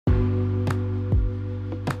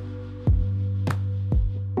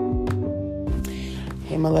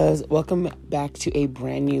Hey, my loves, welcome back to a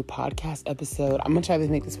brand new podcast episode. I'm going to try to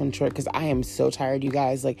make this one short because I am so tired, you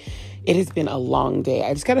guys. Like, it has been a long day.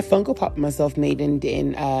 I just got a Funko Pop myself made in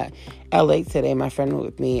LA today. My friend went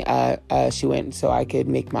with me. She went so I could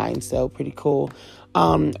make mine, so pretty cool.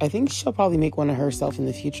 I think she'll probably make one of herself in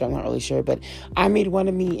the future. I'm not really sure, but I made one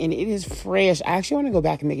of me and it is fresh. I actually want to go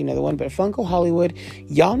back and make another one, but Funko Hollywood,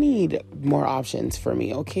 y'all need more options for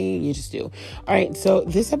me, okay? You just do. All right, so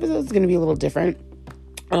this episode is going to be a little different.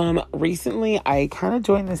 Recently I kind of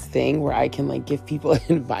joined this thing where I can like give people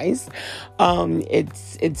advice.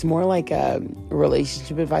 It's more like a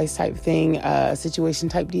relationship advice type thing, situation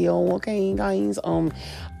type deal. Okay, guys.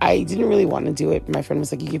 I didn't really want to do it. My friend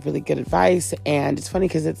was like, you give really good advice. And it's funny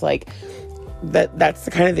because it's like, that's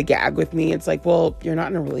the kind of the gag with me. It's like, well, you're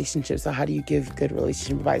not in a relationship, so how do you give good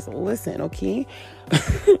relationship advice? Listen, okay?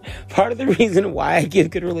 Part of the reason why I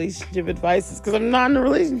give good relationship advice is because I'm not in a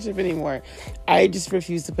relationship anymore. I just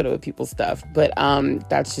refuse to put up with people's stuff. But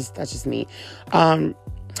that's just me.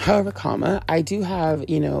 However, I do have,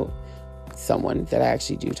 someone that I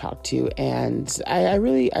actually do talk to, and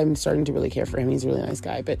I'm starting to really care for him. He's a really nice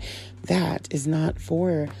guy, but that is not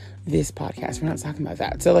for this podcast. We're not talking about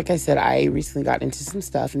that. So like I said, I recently got into some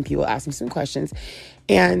stuff and people asked me some questions,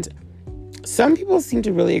 and some people seem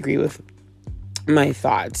to really agree with my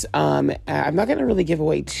thoughts. I'm not going to really give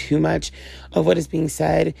away too much of what is being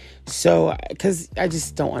said. So, because I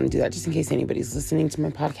just don't want to do that, just in case anybody's listening to my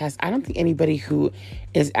podcast. I don't think anybody who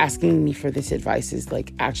is asking me for this advice is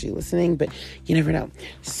like actually listening, but you never know.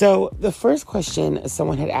 So the first question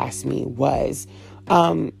someone had asked me was,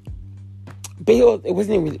 it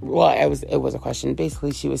was a question.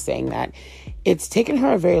 Basically, she was saying that it's taken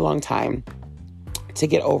her a very long time to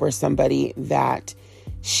get over somebody that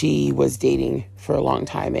she was dating for a long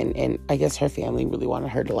time. And I guess her family really wanted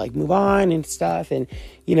her to like move on and stuff. And,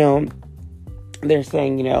 they're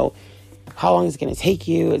saying, how long is it going to take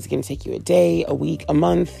you? It's going to take you a day, a week, a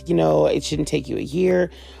month. It shouldn't take you a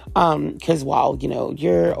year. Because while,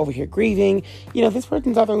 you're over here grieving, this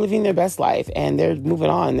person's out there living their best life and they're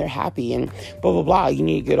moving on, they're happy and blah, blah, blah. You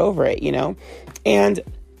need to get over it, And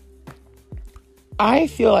I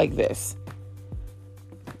feel like this.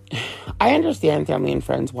 I understand family and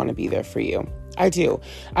friends want to be there for you. I do.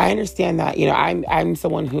 I understand that, I'm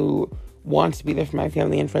someone who wants to be there for my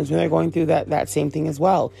family and friends when they're going through that same thing as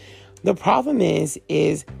well. The problem is,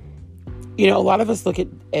 a lot of us look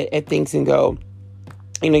at things and go,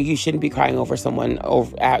 you shouldn't be crying over someone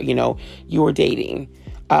you were dating,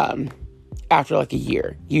 after like a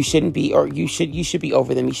year. You shouldn't be, or you should be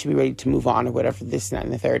over them. You should be ready to move on or whatever, this, that,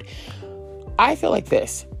 and the third. I feel like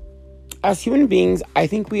this. As human beings, I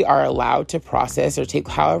think we are allowed to process or take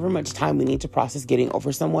however much time we need to process getting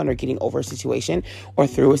over someone or getting over a situation or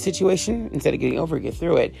through a situation. Instead of getting over, get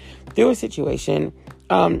through it. Through a situation,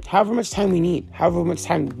 however much time we need, however much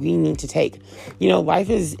time we need to take.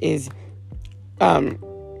 Life is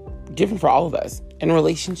different for all of us, and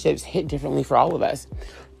relationships hit differently for all of us.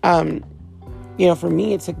 For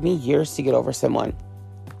me, it took me years to get over someone.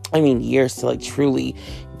 Years to like truly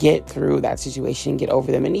get through that situation, get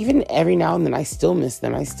over them. And even every now and then I still miss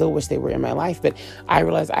them. I still wish they were in my life, but I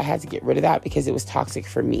realized I had to get rid of that because it was toxic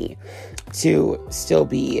for me to still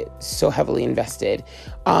be so heavily invested.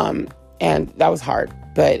 And that was hard,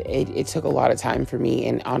 but it took a lot of time for me.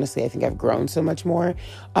 And honestly, I think I've grown so much more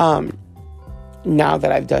now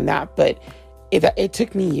that I've done that. But it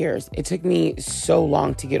took me years. It took me so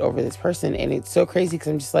long to get over this person. And it's so crazy because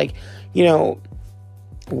I'm just like,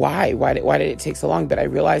 why did it take so long? But I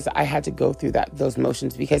realized I had to go through those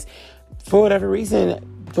motions because for whatever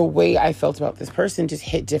reason, the way I felt about this person just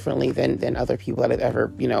hit differently than other people that I've ever,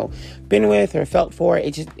 been with or felt for.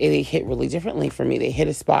 It hit really differently for me. They hit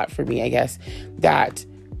a spot for me, I guess, that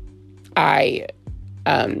I,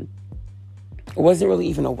 wasn't really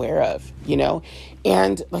even aware of,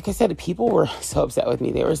 And like I said, people were so upset with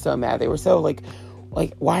me. They were so mad. They were so like,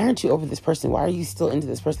 why aren't you over this person? Why are you still into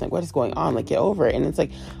this person? Like, what is going on? Like, get over it. And it's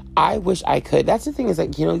like, I wish I could. That's the thing is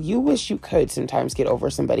like, you wish you could sometimes get over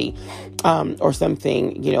somebody, or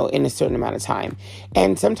something, in a certain amount of time.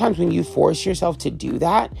 And sometimes when you force yourself to do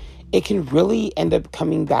that, it can really end up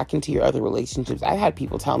coming back into your other relationships. I've had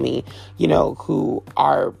people tell me, who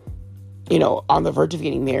are on the verge of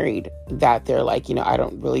getting married, that they're like, I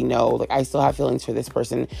don't really know. Like, I still have feelings for this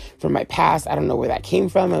person from my past. I don't know where that came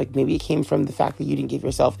from. Like, maybe it came from the fact that you didn't give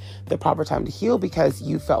yourself the proper time to heal because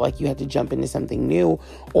you felt like you had to jump into something new,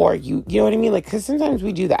 or you know what I mean? Like, because sometimes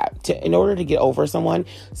we do that in order to get over someone.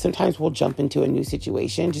 Sometimes we'll jump into a new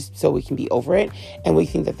situation just so we can be over it. And we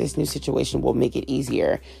think that this new situation will make it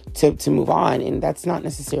easier to move on. And that's not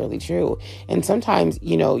necessarily true. And sometimes,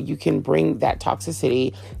 you can bring that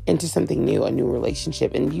toxicity into something new, a new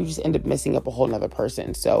relationship, and you just end up messing up a whole nother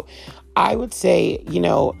person. So I would say,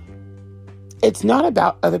 it's not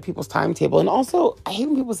about other people's timetable. And also, I hate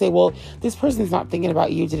when people say, well, this person's not thinking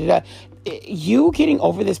about you. You getting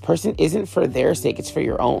over this person isn't for their sake. It's for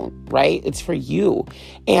your own, right? It's for you.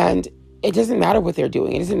 And it doesn't matter what they're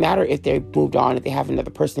doing. It doesn't matter if they moved on, if they have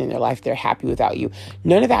another person in their life, they're happy without you.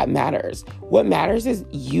 None of that matters. What matters is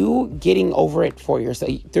you getting over it for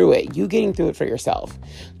yourself, you getting through it for yourself.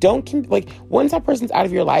 Once that person's out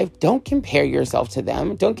of your life, don't compare yourself to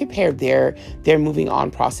them. Don't compare their moving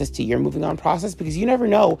on process to your moving on process, because you never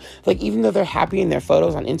know. Like, even though they're happy in their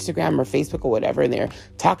photos on Instagram or Facebook or whatever, and they're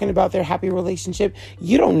talking about their happy relationship,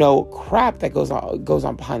 you don't know crap that goes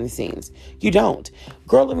on behind the scenes. You don't.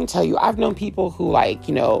 Girl, let me tell you, I've known people who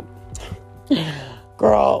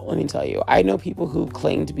girl, let me tell you, I know people who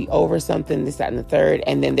claim to be over something, this, that, and the third,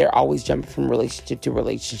 and then they're always jumping from relationship to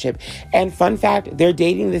relationship. And fun fact, they're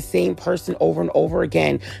dating the same person over and over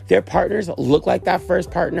again. Their partners look like that first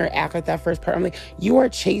partner, act like that first partner. I'm like, you are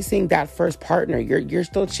chasing that first partner. You're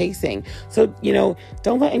still chasing. So,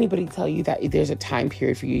 don't let anybody tell you that there's a time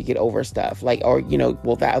period for you to get over stuff. Like, or,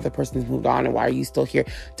 well, that other person's moved on and why are you still here?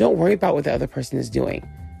 Don't worry about what the other person is doing.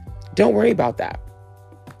 Don't worry about that.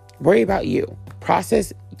 Worry about you.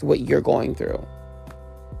 Process what you're going through.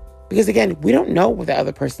 Because again, we don't know what the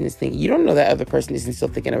other person is thinking. You don't know that other person isn't still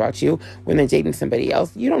thinking about you when they're dating somebody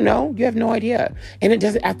else. You don't know. You have no idea. And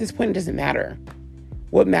at this point, it doesn't matter.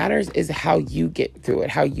 What matters is how you get through it,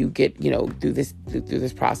 how you get, through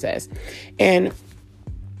this process. And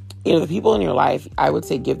the people in your life, I would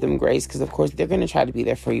say give them grace, because of course they're going to try to be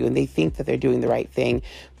there for you, and they think that they're doing the right thing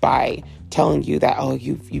by telling you that, oh,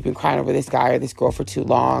 you've been crying over this guy or this girl for too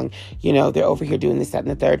long. They're over here doing this, that,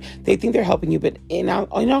 and the third. They think they're helping you, but in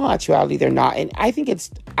all actuality, they're not. And I think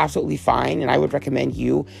it's absolutely fine. And I would recommend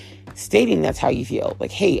you stating that's how you feel.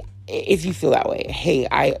 Like, hey, if you feel that way, hey,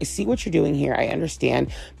 I see what you're doing here. I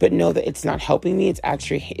understand, but know that it's not helping me. It's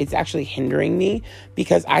actually hindering me,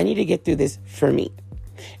 because I need to get through this for me.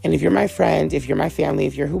 And if you're my friend, if you're my family,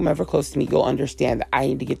 if you're whomever close to me, you'll understand that I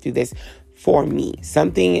need to get through this for me.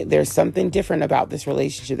 There's something different about this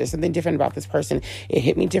relationship. There's something different about this person. It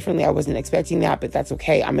hit me differently. I wasn't expecting that, but that's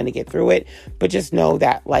okay. I'm going to get through it. But just know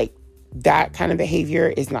that, that kind of behavior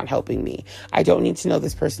is not helping me. I don't need to know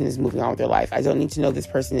this person is moving on with their life. I don't need to know this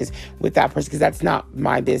person is with that person, because that's not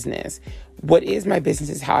my business. What is my business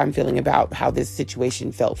is how I'm feeling about how this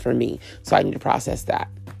situation felt for me. So I need to process that.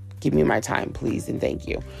 Give me my time, please, and thank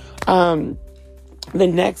you. The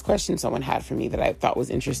next question someone had for me that I thought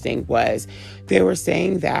was interesting was, they were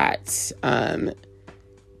saying that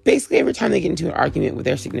basically every time they get into an argument with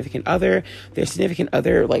their significant other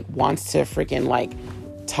wants to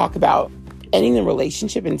freaking talk about ending the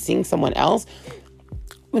relationship and seeing someone else.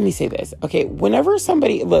 Let me say this. Okay, whenever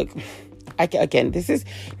somebody, this is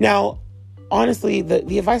now, honestly,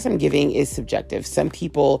 the advice I'm giving is subjective. Some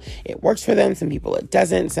people, it works for them. Some people, it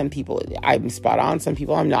doesn't. Some people, I'm spot on. Some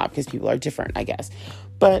people, I'm not, because people are different, I guess.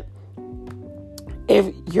 But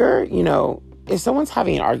if you're, if someone's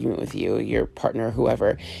having an argument with you, your partner,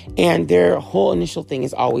 whoever, and their whole initial thing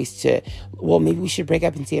is always maybe we should break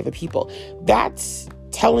up and see other people. That's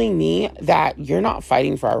telling me that you're not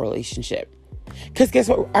fighting for our relationship. Because guess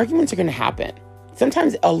what? Arguments are going to happen.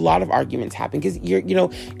 Sometimes a lot of arguments happen because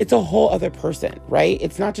it's a whole other person, right?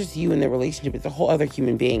 It's not just you in the relationship. It's a whole other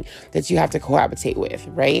human being that you have to cohabitate with,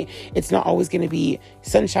 right? It's not always going to be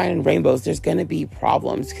sunshine and rainbows. There's going to be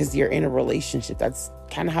problems because you're in a relationship. That's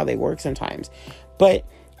kind of how they work sometimes. But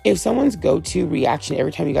if someone's go-to reaction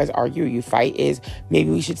every time you guys argue or you fight is,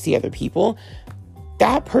 maybe we should see other people,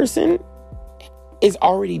 that person is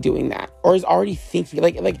already doing that, or is already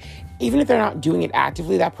thinking, even if they're not doing it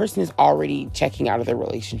actively, that person is already checking out of their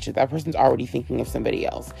relationship. That person's already thinking of somebody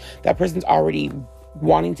else. That person's already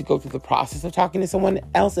wanting to go through the process of talking to someone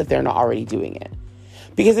else if they're not already doing it.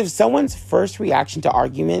 Because if someone's first reaction to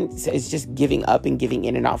arguments is just giving up and giving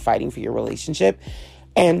in and not fighting for your relationship,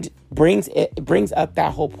 and brings up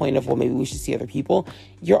that whole point of, well, maybe we should see other people,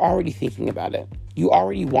 you're already thinking about it. You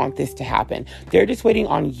already want this to happen. They're just waiting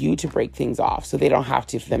on you to break things off so they don't have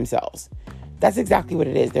to for themselves. That's exactly what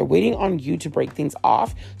it is. They're waiting on you to break things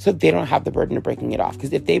off so they don't have the burden of breaking it off.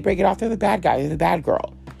 Because if they break it off, they're the bad guy, they're the bad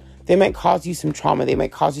girl. They might cause you some trauma. They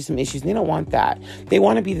might cause you some issues. And they don't want that. They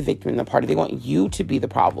want to be the victim in the party. They want you to be the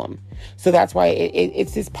problem. So that's why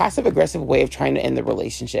it's this passive aggressive way of trying to end the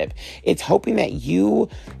relationship. It's hoping that you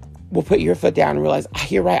will put your foot down and realize,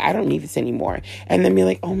 you're right, I don't need this anymore. And then be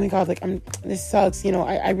like, oh my God, like, this sucks. You know,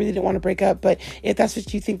 I really didn't want to break up, but if that's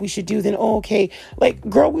what you think we should do, then okay. Like,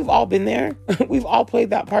 girl, we've all been there. We've all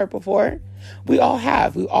played that part before. We all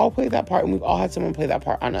have. We all played that part, and we've all had someone play that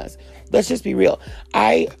part on us. Let's just be real.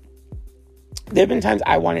 There have been times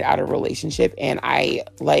I wanted out of a relationship, and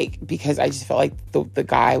because I just felt like the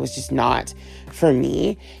guy was just not for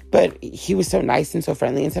me, but he was so nice and so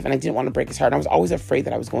friendly and stuff, and I didn't want to break his heart. And I was always afraid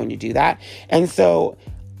that I was going to do that. And so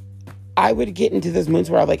I would get into those moods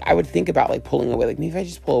where I would think about like pulling away, like maybe if I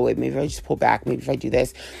just pull away, maybe if I just pull back, maybe if I do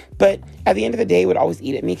this. But at the end of the day, it would always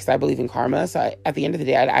eat at me because I believe in karma. So at the end of the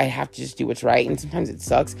day, I have to just do what's right. And sometimes it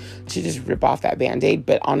sucks to just rip off that Band-Aid.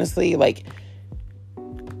 But honestly, like,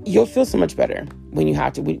 you'll feel so much better when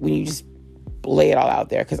you just lay it all out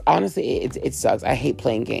there. Because honestly, it sucks. I hate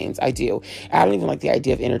playing games. I do. I don't even like the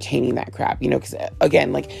idea of entertaining that crap, you know, because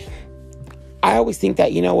again, like, I always think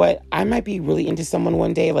that, you know what, I might be really into someone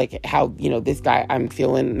one day, like how, you know, this guy I'm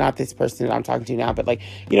feeling, not this person that I'm talking to now, but like,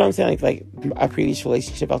 you know what I'm saying? Like a previous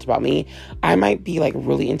relationship felt about me. I might be like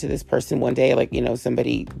really into this person one day, like, you know,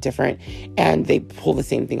 somebody different, and they pull the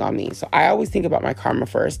same thing on me. So I always think about my karma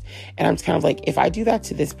first. And I'm just kind of like, if I do that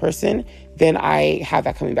to this person, then I have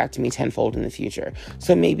that coming back to me tenfold in the future.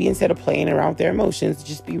 So maybe instead of playing around with their emotions,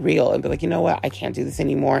 just be real and be like, you know what, I can't do this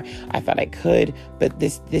anymore. I thought I could, but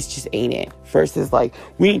this just ain't it. Versus like,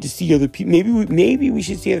 we need to see other people. Maybe we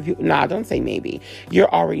should see other people. Nah, don't say maybe. You're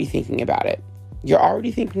already thinking about it. You're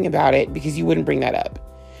already thinking about it because you wouldn't bring that up.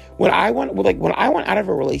 When I want out of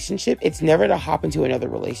a relationship, it's never to hop into another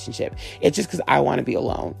relationship. It's just because I want to be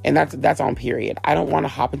alone. And that's on period. I don't want to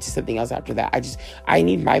hop into something else after that. I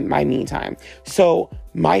need my me time. So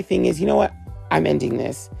my thing is, you know what? I'm ending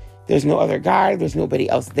this. There's no other guy. There's nobody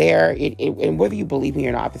else there. And whether you believe me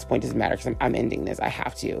or not at this point doesn't matter because I'm ending this. I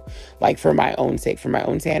have to. Like, for my own sake, for my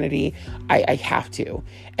own sanity, I have to.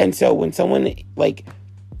 And so when someone like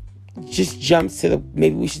just jumps to the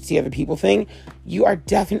maybe we should see other people thing, you are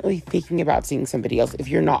definitely thinking about seeing somebody else if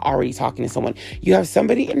you're not already talking to someone. You have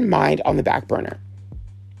somebody in mind on the back burner.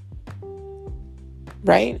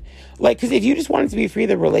 Right? Like, because if you just wanted to be free of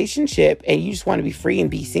the relationship and you just want to be free and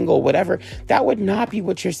be single, whatever, that would not be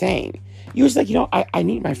what you're saying. You was like, you know, I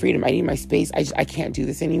need my freedom. I need my space. I can't do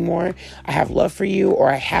this anymore. I have love for you, or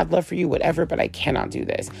I had love for you, whatever, but I cannot do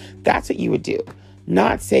this. That's what you would do.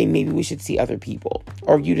 Not say maybe we should see other people,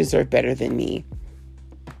 or you deserve better than me.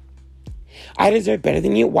 I deserve better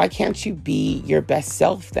than you. Why can't you be your best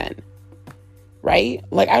self then? Right?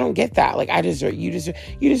 Like, I don't get that. Like, you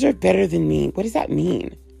deserve better than me. What does that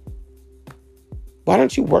mean? Why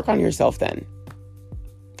don't you work on yourself then?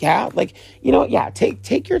 Yeah, like, you know, yeah,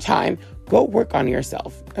 take your time, go work on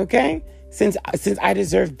yourself, okay? Since I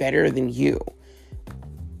deserve better than you.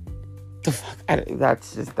 The fuck, I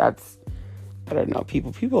don't know.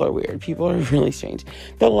 People are weird. People are really strange.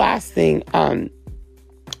 The last thing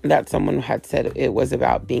that someone had said, it was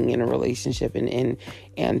about being in a relationship and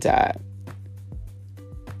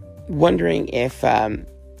wondering if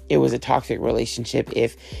it was a toxic relationship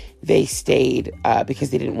if they stayed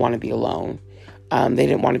because they didn't want to be alone. They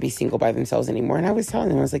didn't want to be single by themselves anymore. And I was telling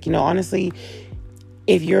them, I was like, you know, honestly,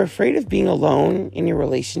 if you're afraid of being alone in your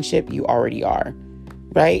relationship, you already are,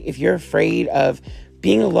 right? If you're afraid of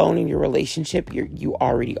being alone in your relationship, you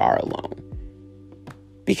already are alone.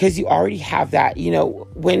 Because you already have that, you know,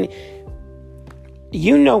 when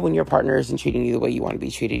your partner isn't treating you the way you want to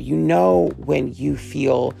be treated, you know when you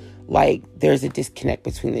feel like there's a disconnect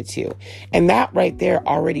between the two. And that right there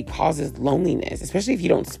already causes loneliness, especially if you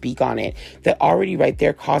don't speak on it. That already right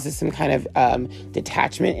there causes some kind of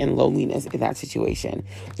detachment and loneliness in that situation.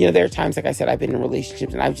 You know, there are times, like I said, I've been in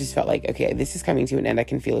relationships and I've just felt like, okay, this is coming to an end. I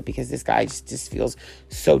can feel it because this guy just feels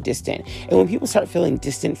so distant. And when people start feeling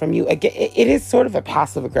distant from you, again, it is sort of a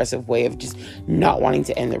passive aggressive way of just not wanting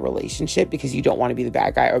to end the relationship because you don't want to be the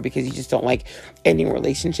bad guy or because you just don't like ending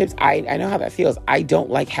relationships. I know how that feels. I don't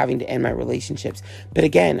like having to end my relationships. But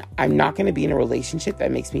again, I'm not going to be in a relationship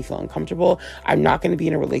that makes me feel uncomfortable. I'm not going to be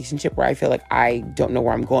in a relationship where I feel like I don't know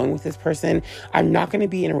where I'm going with this person. I'm not going to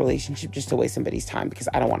be in a relationship just to waste somebody's time because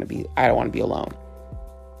I don't want to be alone.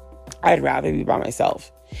 I'd rather be by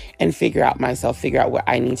myself and figure out what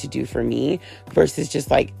I need to do for me versus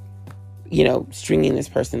just like, you know, stringing this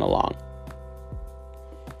person along.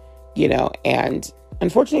 You know, and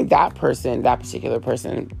unfortunately that particular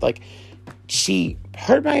person, like, she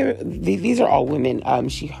heard these are all women.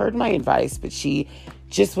 She heard my advice, but she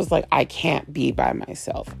just was like, I can't be by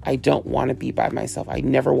myself. I don't want to be by myself. I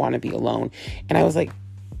never want to be alone. And I was like,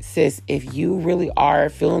 sis, if you really are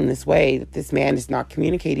feeling this way, that this man is not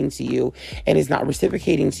communicating to you and is not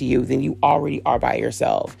reciprocating to you, then you already are by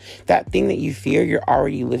yourself. That thing that you fear, you're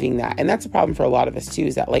already living that. And that's a problem for a lot of us too,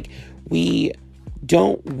 is that like, we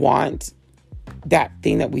don't want that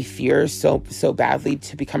thing that we fear so badly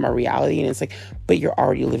to become a reality. And it's like, but you're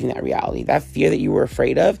already living that reality. That fear that you were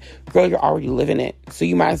afraid of, girl, you're already living it. So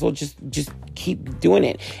you might as well just keep doing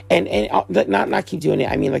it. And not keep doing it.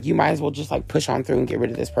 I mean, like, you might as well just like push on through and get rid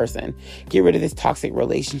of this person, get rid of this toxic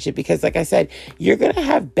relationship. Because like I said, you're going to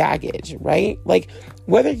have baggage, right? Like,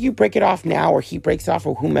 whether you break it off now or he breaks it off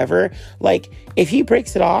or whomever, like, if he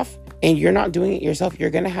breaks it off and you're not doing it yourself, you're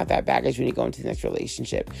going to have that baggage when you go into the next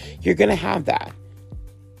relationship. You're going to have that.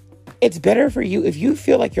 It's better for you if you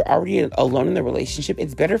feel like you're already alone in the relationship.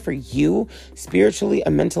 It's better for you spiritually,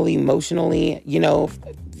 mentally, emotionally,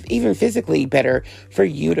 even physically, better for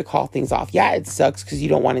you to call things off. Yeah, it sucks because you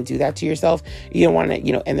don't want to do that to yourself. You don't want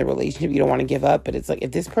to, end the relationship. You don't want to give up. But it's like,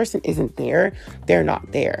 if this person isn't there, they're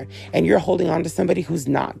not there. And you're holding on to somebody who's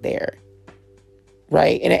not there.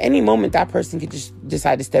 Right? And at any moment, that person could just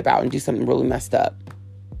decide to step out and do something really messed up.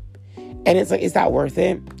 And it's like, is that worth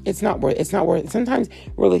it? It's not worth it. Sometimes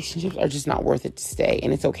relationships are just not worth it to stay,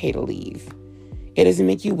 and it's okay to leave. It doesn't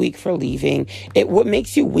make you weak for leaving. What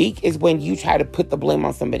makes you weak is when you try to put the blame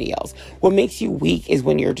on somebody else. What makes you weak is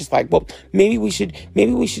when you're just like, well, maybe we should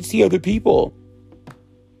see other people.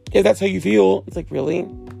 If that's how you feel. It's like, really?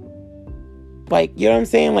 Like, you know what I'm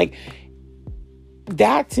saying? Like,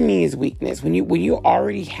 that to me is weakness. When you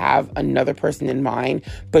already have another person in mind,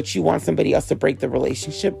 but you want somebody else to break the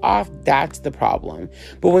relationship off, that's the problem.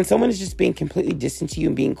 But when someone is just being completely distant to you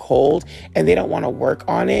and being cold and they don't want to work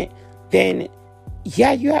on it, then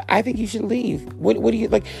yeah, I think you should leave. What do you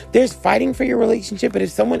like? There's fighting for your relationship, but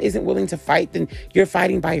if someone isn't willing to fight, then you're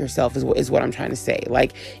fighting by yourself is what I'm trying to say.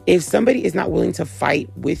 Like, if somebody is not willing to fight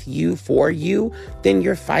with you, for you, then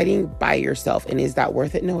you're fighting by yourself. And is that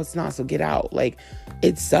worth it? No, it's not. So get out. Like,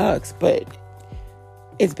 it sucks, but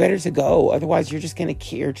it's better to go. Otherwise, you're just going to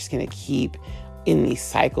keep in these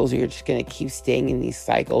cycles, or you're just going to keep staying in these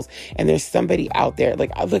cycles. And there's somebody out there, like,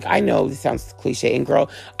 look, I know this sounds cliche, and girl,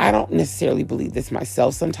 I don't necessarily believe this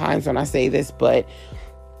myself sometimes when I say this, but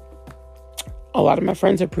a lot of my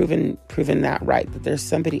friends have proven that right, that there's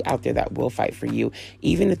somebody out there that will fight for you,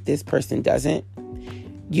 even if this person doesn't.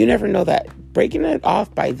 You never know that breaking it off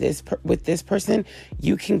with this person,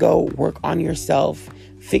 you can go work on yourself,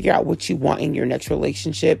 figure out what you want in your next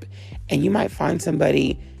relationship, and you might find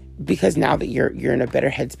somebody. Because now that you're in a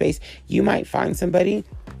better headspace, you might find somebody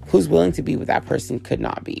who's willing to be what that person could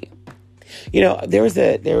not be. There was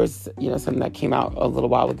something that came out a little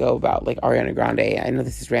while ago about like Ariana Grande. I know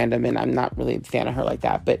this is random and I'm not really a fan of her like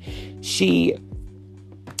that, but she,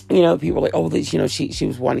 people were like, oh, she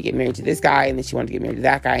was wanting to get married to this guy, and then she wanted to get married to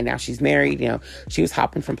that guy, and now she's married. She was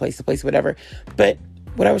hopping from place to place, whatever. But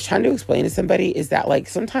what I was trying to explain to somebody is that, like,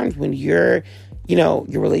 sometimes when your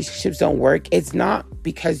relationships don't work, it's not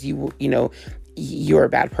because you're a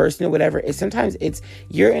bad person or whatever. Sometimes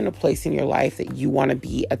you're in a place in your life that you want to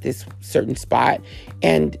be at this certain spot,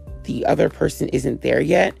 and the other person isn't there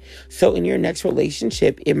yet. So in your next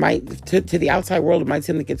relationship, it might, to the outside world, it might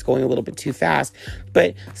seem like it's going a little bit too fast.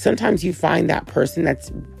 But sometimes you find that person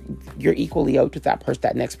you're equally yoked with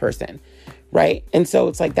that next person. Right? And so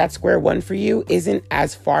it's like that square one for you isn't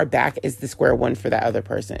as far back as the square one for that other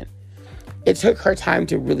person. It took her time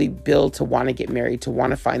to really build, to want to get married, to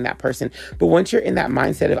want to find that person. But once you're in that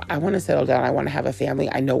mindset of, I want to settle down, I want to have a family,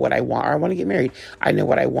 I know what I want, or I want to get married, I know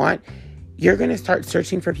what I want, you're going to start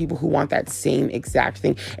searching for people who want that same exact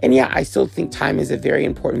thing. And yeah, I still think time is a very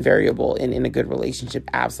important variable in a good relationship.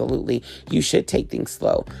 Absolutely. You should take things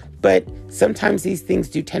slow. But sometimes these things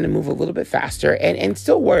do tend to move a little bit faster and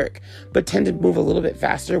still work, but tend to move a little bit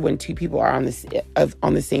faster when two people are on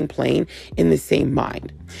the same plane, in the same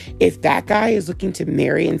mind. If that guy is looking to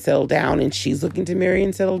marry and settle down, and she's looking to marry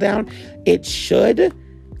and settle down, it should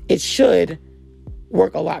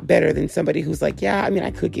work a lot better than somebody who's like, yeah, I mean,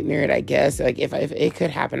 I could get married, I guess. Like, if it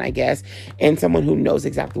could happen, I guess. And someone who knows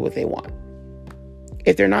exactly what they want.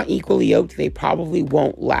 If they're not equally yoked, they probably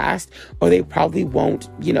won't last, or they probably won't,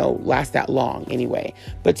 last that long anyway.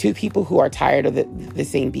 But two people who are tired of the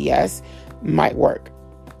same BS might work.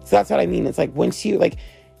 So that's what I mean. It's like, once you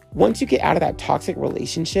get out of that toxic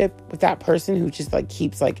relationship with that person who just like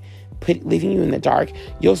keeps like leaving you in the dark,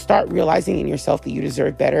 you'll start realizing in yourself that you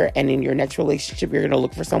deserve better. And in your next relationship, you're going to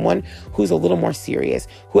look for someone who's a little more serious,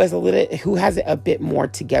 who has it a bit more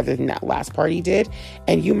together than that last party did.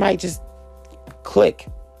 And you might just click.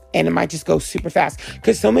 And it might just go super fast,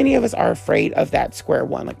 because so many of us are afraid of that square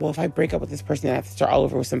one. Like, well, if I break up with this person, I have to start all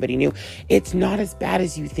over with somebody new. It's not as bad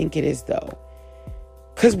as you think it is, though.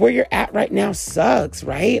 Because where you're at right now sucks,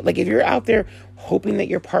 right? Like, if you're out there hoping that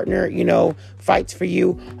your partner, fights for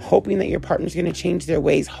you, hoping that your partner's going to change their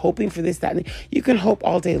ways, hoping for this, that, and you can hope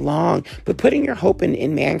all day long. But putting your hope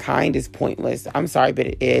in mankind is pointless. I'm sorry, but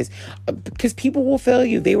it is. Because people will fail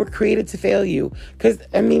you. They were created to fail you. Because,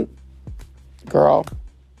 girl...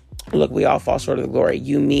 Look, we all fall short of the glory.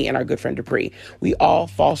 You, me, and our good friend Dupree. We all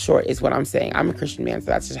fall short is what I'm saying. I'm a Christian man, so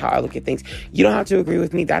that's just how I look at things. You don't have to agree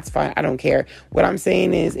with me. That's fine. I don't care. What I'm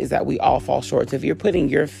saying is that we all fall short. So if you're putting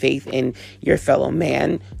your faith in your fellow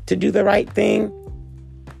man to do the right thing,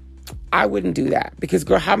 I wouldn't do that. Because,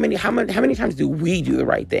 girl, how many times do we do the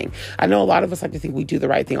right thing? I know a lot of us like to think we do the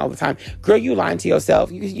right thing all the time. Girl, you lying to yourself.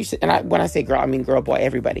 You should, and when I say girl, I mean girl, boy,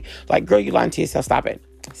 everybody. Like, girl, you lying to yourself. Stop it.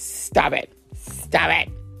 Stop it. Stop it.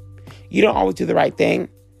 You don't always do the right thing.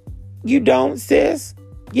 You don't, sis.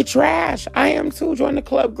 You're trash. I am too. Join the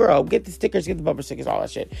club, girl. Get the stickers, get the bumper stickers, all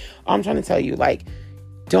that shit. I'm trying to tell you, like,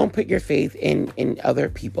 don't put your faith in other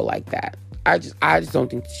people like that. I just don't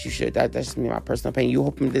think that you should. That's just me, my personal opinion. You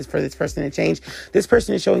hoping for this person to change. This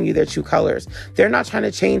person is showing you their true colors. They're not trying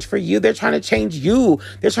to change for you. They're trying to change you.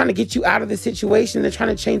 They're trying to get you out of the situation. They're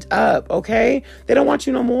trying to change up, okay? They don't want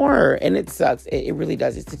you no more. And it sucks. It really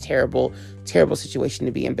does. It's a terrible, terrible situation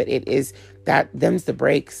to be in. But it is them's the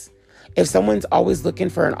breaks. If someone's always looking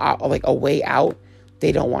for a way out,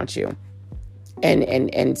 they don't want you.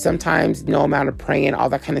 And sometimes no amount of praying, all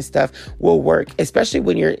that kind of stuff will work, especially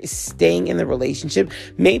when you're staying in the relationship.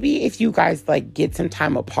 Maybe if you guys get some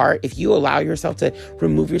time apart, if you allow yourself to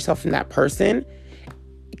remove yourself from that person,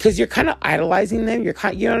 because you're kind of idolizing them. You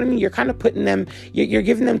know what I mean? You're kind of putting them, you're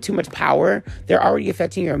giving them too much power. They're already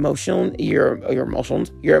affecting your emotions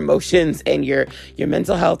and your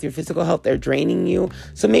mental health, your physical health. They're draining you.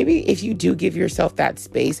 So maybe if you do give yourself that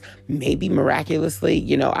space, maybe miraculously,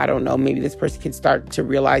 I don't know, maybe this person can start to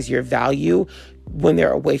realize your value when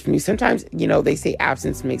they're away from you. Sometimes, they say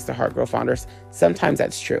absence makes the heart grow fonder. Sometimes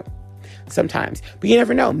that's true. Sometimes, but you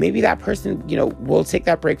never know. Maybe that person, will take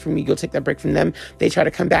that break from you. You'll take that break from them. They try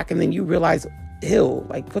to come back, and then you realize, ew,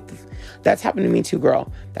 that's happened to me too,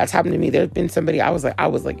 girl. That's happened to me. There's been somebody I was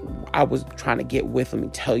trying to get with, let me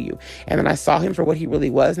tell you. And then I saw him for what he really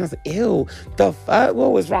was, and I was like, ew, the fuck?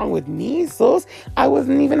 What was wrong with me, sis? I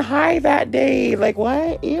wasn't even high that day. Like,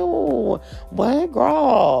 what? Ew. What,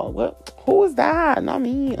 girl? What? Who was that? Not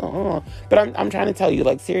me. But I'm trying to tell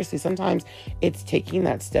you, seriously, sometimes it's taking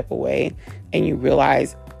that step away, and you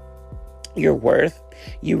realize your worth.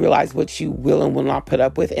 You realize what you will and will not put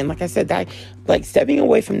up with. And like I said, that stepping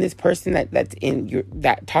away from this person that's in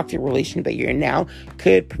that toxic relationship that you're in now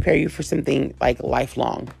could prepare you for something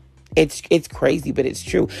lifelong. It's crazy, but it's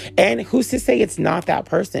true. And who's to say it's not that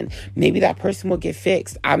person? Maybe that person will get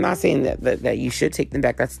fixed. I'm not saying that you should take them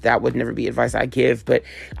back. That would never be advice I give, but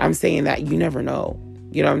I'm saying that you never know.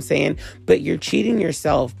 You know what I'm saying? But you're cheating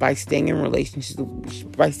yourself by staying in a relationship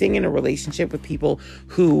with people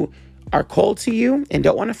who are cold to you and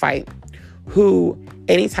don't want to fight, who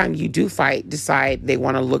anytime you do fight, decide they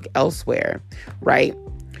want to look elsewhere, right?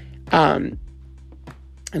 And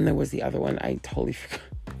there was the other one. I totally forgot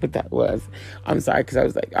what that was. I'm sorry,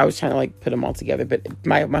 because I was trying to put them all together. But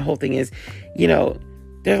my whole thing is,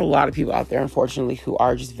 there's a lot of people out there, unfortunately, who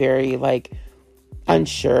are just very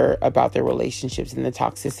unsure about their relationships and the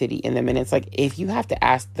toxicity in them. And it's if you have to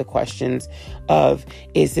ask the questions of,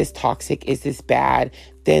 is this toxic? Is this bad?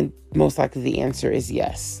 Then most likely the answer is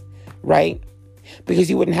yes, right? Because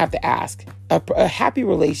you wouldn't have to ask. A happy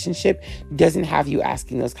relationship doesn't have you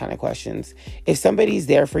asking those kind of questions. If somebody's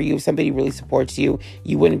there for you, if somebody really supports you,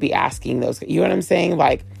 you wouldn't be asking those. You know what I'm saying?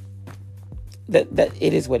 That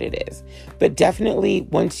it is what it is. But definitely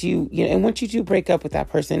once you do break up with that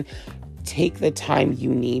person, take the time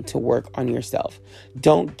you need to work on yourself.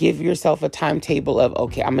 Don't give yourself a timetable of,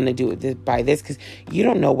 okay, I'm going to do it by this, because you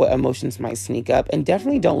don't know what emotions might sneak up. And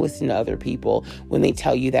definitely don't listen to other people when they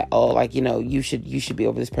tell you that, you should be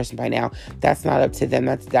over this person by now. That's not up to them.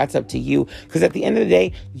 That's up to you. Because at the end of the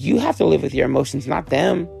day, you have to live with your emotions, not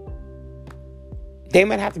them. They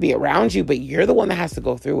might have to be around you, but you're the one that has to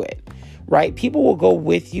go through it. Right? People will go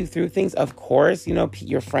with you through things. Of course,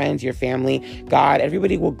 your friends, your family, God,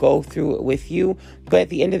 everybody will go through it with you. But at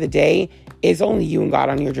the end of the day, it's only you and God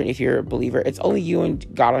on your journey. If you're a believer, it's only you and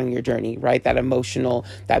God on your journey, right? That emotional,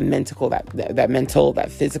 that mental,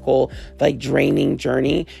 that physical, like draining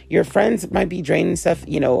journey. Your friends might be draining stuff,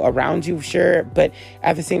 around you, sure. But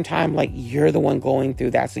at the same time, like, you're the one going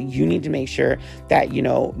through that. So you need to make sure that,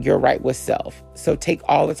 you're right with self. So take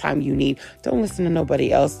all the time you need. Don't listen to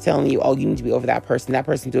nobody else telling you, oh, you need to be over that person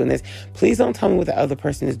doing this. Please don't tell me what the other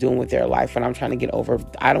person is doing with their life when I'm trying to get over.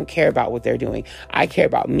 I don't care about what they're doing. I care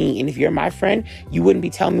about me. And if you're my friend, you wouldn't be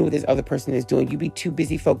telling me what this other person is doing. You'd be too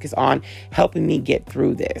busy focused on helping me get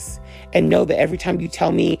through this. And know that every time you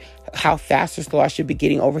tell me how fast or slow I should be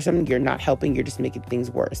getting over something, you're not helping. You're just making things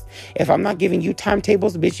worse. If I'm not giving you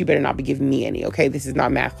timetables, bitch, you better not be giving me any, okay? This is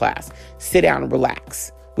not math class. Sit down and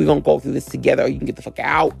relax. We're going to go through this together, or you can get the fuck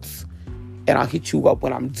out. And I'll hit you up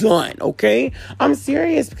when I'm done, okay? I'm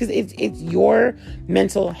serious, because it's your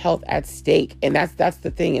mental health at stake. And that's the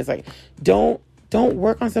thing, is like, don't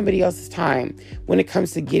work on somebody else's time when it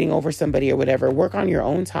comes to getting over somebody or whatever. Work on your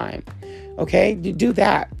own time, okay? Do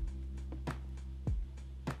that.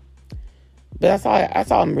 But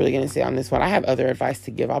that's all I'm really going to say on this one. I have other advice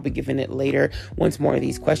to give. I'll be giving it later. Once more of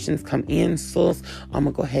these questions come in, sis, I'm going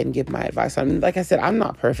to go ahead and give my advice. I mean, like I said, I'm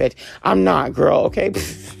not perfect. I'm not, girl, okay?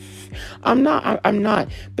 I'm not.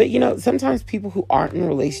 But, sometimes people who aren't in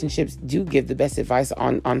relationships do give the best advice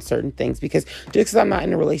on certain things, because just because I'm not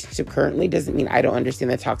in a relationship currently doesn't mean I don't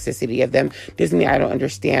understand the toxicity of them. Doesn't mean I don't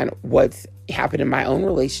understand what's happened in my own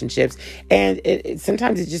relationships. And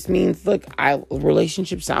sometimes it just means, look,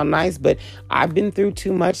 relationships sound nice, but I've been through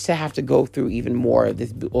too much to have to go through even more of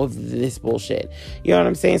this bullshit. You know what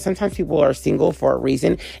I'm saying? Sometimes people are single for a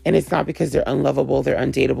reason, and it's not because they're unlovable, they're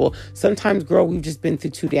undateable. Sometimes, girl, we've just been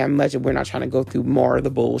through too damn much, and we're not trying to go through more of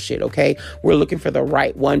the bullshit, okay? We're looking for the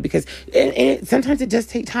right one, because sometimes it does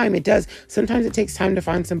take time. It does. Sometimes it takes time to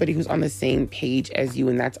find somebody who's on the same page as you,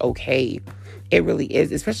 and that's okay. It really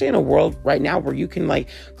is, especially in a world right now where you can, like,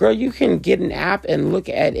 girl, you can get an app and look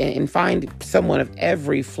at and find someone of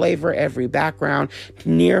every flavor, every background,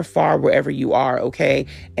 near, far, wherever you are, okay?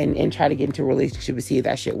 And try to get into a relationship and see if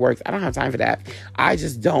that shit works. I don't have time for that. I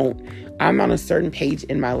just don't. I'm on a certain page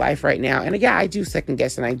in my life right now. And again, I do second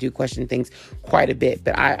guess and I do question things quite a bit.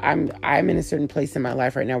 But I'm in a certain place in my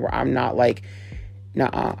life right now where I'm not like,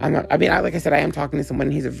 nuh-uh. I'm not. I mean, like I said, I am talking to someone,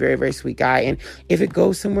 and he's a very, very sweet guy. And if it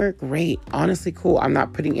goes somewhere, great. Honestly, cool. I'm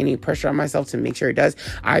not putting any pressure on myself to make sure it does.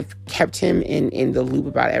 I've kept him in the loop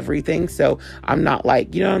about everything. So I'm not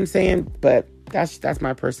like, you know what I'm saying? But that's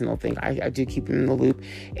my personal thing. I do keep him in the loop.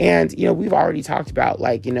 And, we've already talked about,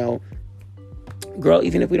 like, girl,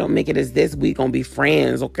 even if we don't make it as this, we gonna be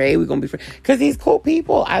friends, okay? We gonna be friends. Because these cool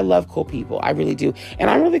people, I love cool people. I really do. And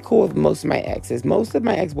I'm really cool with most of my exes. Most of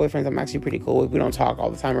my ex-boyfriends, I'm actually pretty cool with. We don't talk all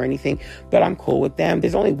the time or anything, but I'm cool with them.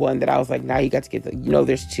 There's only one that I was like, now you got to get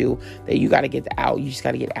there's two that you got to get out. You just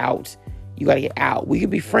got to get out. You got to get out. We could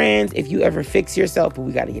be friends if you ever fix yourself, but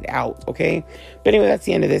we got to get out, okay? But anyway, that's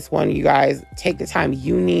the end of this one. You guys take the time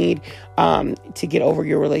you need to get over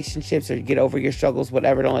your relationships or get over your struggles,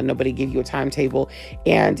 whatever. Don't let nobody give you a timetable.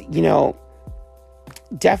 And,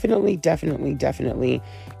 definitely,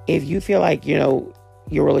 if you feel like, your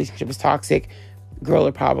relationship is toxic, girl,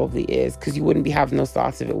 it probably is, because you wouldn't be having those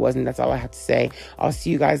thoughts if it wasn't. That's all I have to say. I'll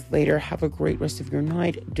see you guys later. Have a great rest of your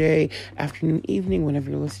night, day, afternoon, evening,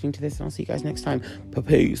 whenever you're listening to this. And I'll see you guys next time.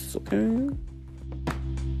 Peace, okay?